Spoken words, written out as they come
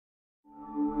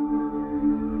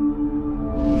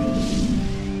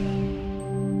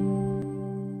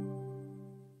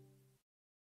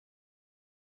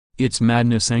It's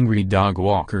madness. Angry dog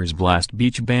walkers blast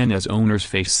beach ban as owners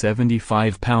face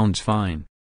 £75 fine.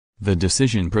 The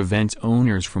decision prevents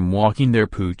owners from walking their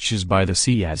pooches by the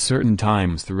sea at certain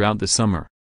times throughout the summer.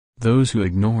 Those who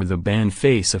ignore the ban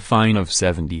face a fine of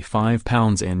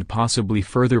 £75 and possibly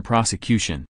further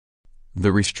prosecution.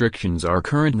 The restrictions are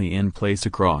currently in place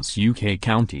across UK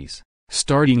counties,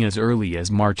 starting as early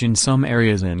as March in some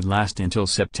areas and last until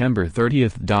September 30.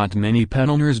 Many pet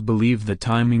owners believe the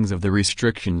timings of the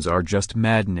restrictions are just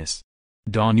madness.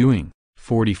 Dawn Ewing,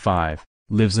 45,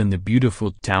 lives in the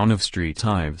beautiful town of Street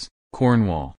Ives,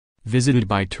 Cornwall, visited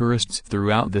by tourists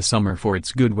throughout the summer for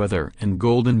its good weather and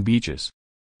golden beaches.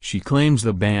 She claims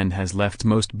the ban has left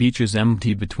most beaches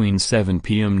empty between 7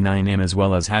 p.m. and 9 a.m. as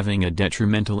well as having a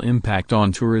detrimental impact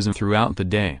on tourism throughout the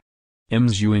day.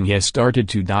 Ms. Ewing has started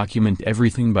to document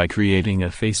everything by creating a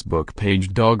Facebook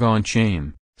page Doggone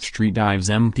Shame, Street Ives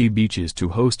Empty Beaches to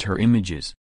host her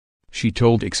images. She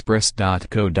told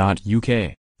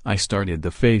express.co.uk, I started the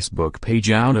Facebook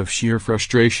page out of sheer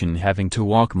frustration having to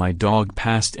walk my dog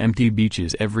past empty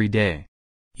beaches every day.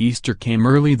 Easter came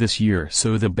early this year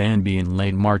so the ban began in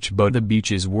late March but the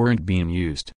beaches weren't being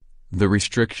used. The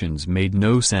restrictions made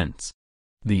no sense.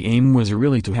 The aim was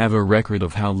really to have a record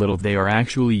of how little they are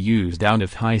actually used out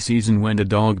of high season when the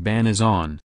dog ban is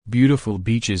on, beautiful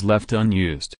beaches left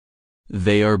unused.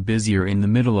 They are busier in the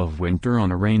middle of winter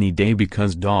on a rainy day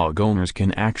because dog owners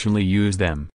can actually use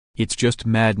them. It's just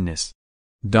madness.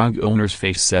 Dog owners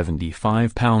face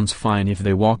 £75 fine if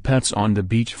they walk pets on the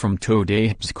beach from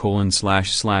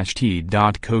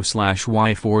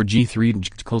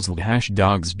toadapes://t.co/y4g3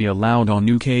 dogs be allowed on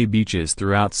UK beaches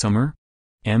throughout summer?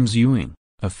 Ms. Ewing,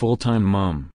 a full-time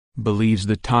mom, believes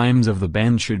the times of the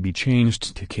ban should be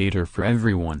changed to cater for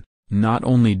everyone, not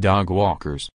only dog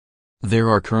walkers. There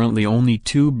are currently only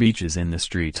 2 beaches in the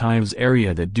Street Ives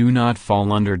area that do not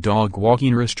fall under dog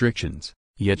walking restrictions.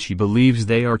 Yet she believes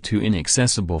they are too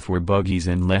inaccessible for buggies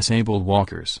and less able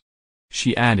walkers.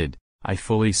 She added, I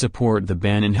fully support the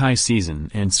ban in high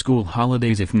season and school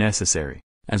holidays if necessary,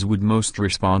 as would most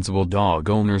responsible dog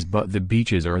owners, but the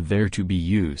beaches are there to be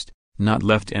used, not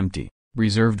left empty,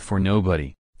 reserved for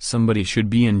nobody. Somebody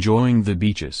should be enjoying the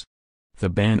beaches. The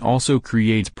ban also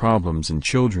creates problems in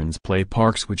children's play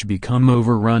parks which become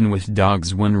overrun with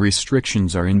dogs when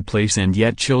restrictions are in place, and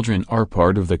yet children are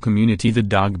part of the community the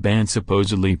dog ban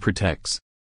supposedly protects.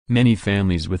 Many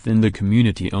families within the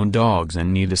community own dogs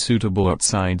and need a suitable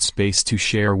outside space to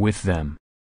share with them.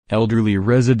 Elderly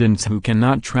residents who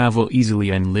cannot travel easily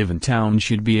and live in town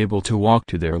should be able to walk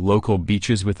to their local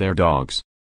beaches with their dogs.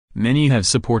 Many have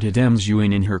supported Ms.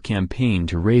 Ewing in her campaign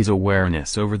to raise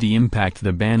awareness over the impact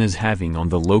the ban is having on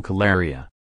the local area.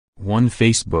 One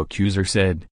Facebook user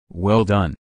said, "Well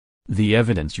done. The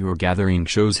evidence you're gathering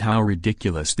shows how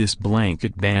ridiculous this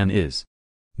blanket ban is.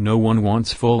 No one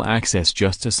wants full access,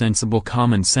 just a sensible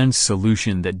common-sense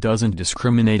solution that doesn't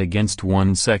discriminate against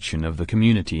one section of the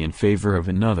community in favor of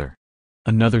another."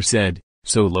 Another said,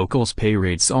 "So locals pay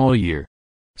rates all year.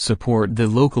 Support the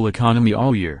local economy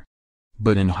all year.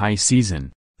 But in high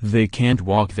season, they can't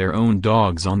walk their own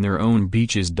dogs on their own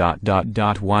beaches.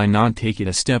 Why not take it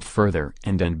a step further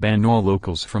and ban all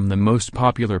locals from the most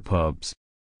popular pubs?"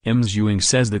 Ms. Ewing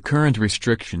says the current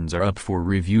restrictions are up for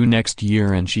review next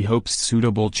year and she hopes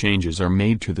suitable changes are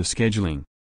made to the scheduling.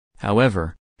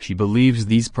 However, she believes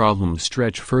these problems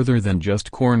stretch further than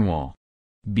just Cornwall.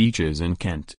 Beaches in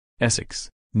Kent, Essex,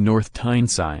 North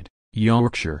Tyneside,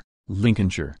 Yorkshire,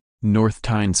 Lincolnshire, North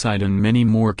Tyneside and many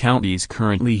more counties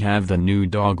currently have the new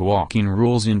dog walking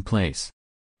rules in place.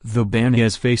 The ban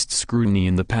has faced scrutiny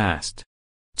in the past.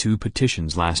 2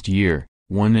 petitions last year,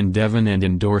 one in Devon and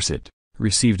in Dorset,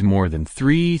 received more than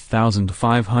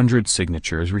 3,500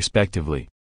 signatures respectively.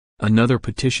 Another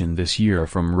petition this year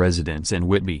from residents in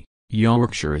Whitby,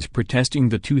 Yorkshire is protesting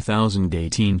the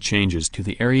 2018 changes to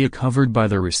the area covered by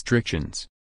the restrictions.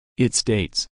 It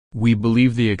states, "We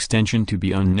believe the extension to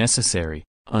be unnecessary,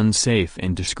 unsafe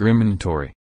and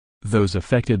discriminatory. Those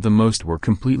affected the most were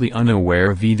completely unaware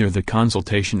of either the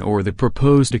consultation or the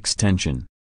proposed extension.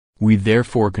 We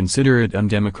therefore consider it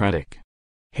undemocratic."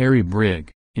 Harry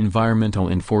Brigg, Environmental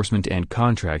Enforcement and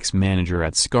Contracts Manager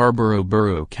at Scarborough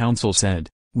Borough Council said,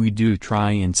 "We do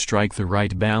try and strike the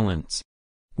right balance.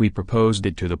 We proposed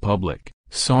it to the public,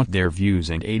 sought their views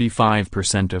and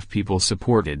 85% of people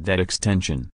supported that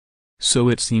extension. So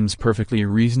it seems perfectly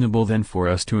reasonable then for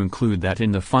us to include that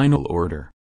in the final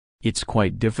order. It's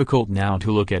quite difficult now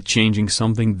to look at changing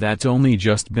something that's only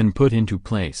just been put into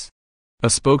place." A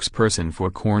spokesperson for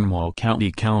Cornwall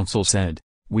County Council said,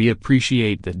 "We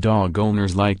appreciate that dog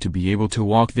owners like to be able to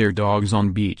walk their dogs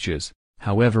on beaches.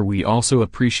 However, we also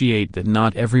appreciate that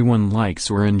not everyone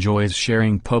likes or enjoys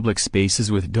sharing public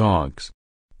spaces with dogs.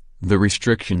 The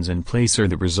restrictions in place are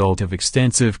the result of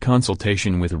extensive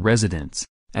consultation with residents,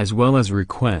 as well as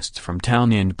requests from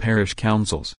town and parish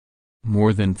councils.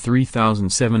 More than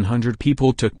 3,700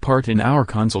 people took part in our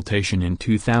consultation in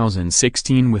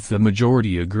 2016, with the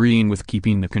majority agreeing with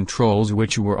keeping the controls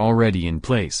which were already in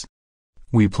place.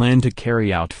 We plan to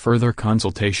carry out further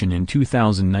consultation in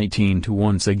 2019 to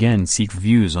once again seek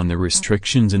views on the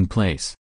restrictions in place.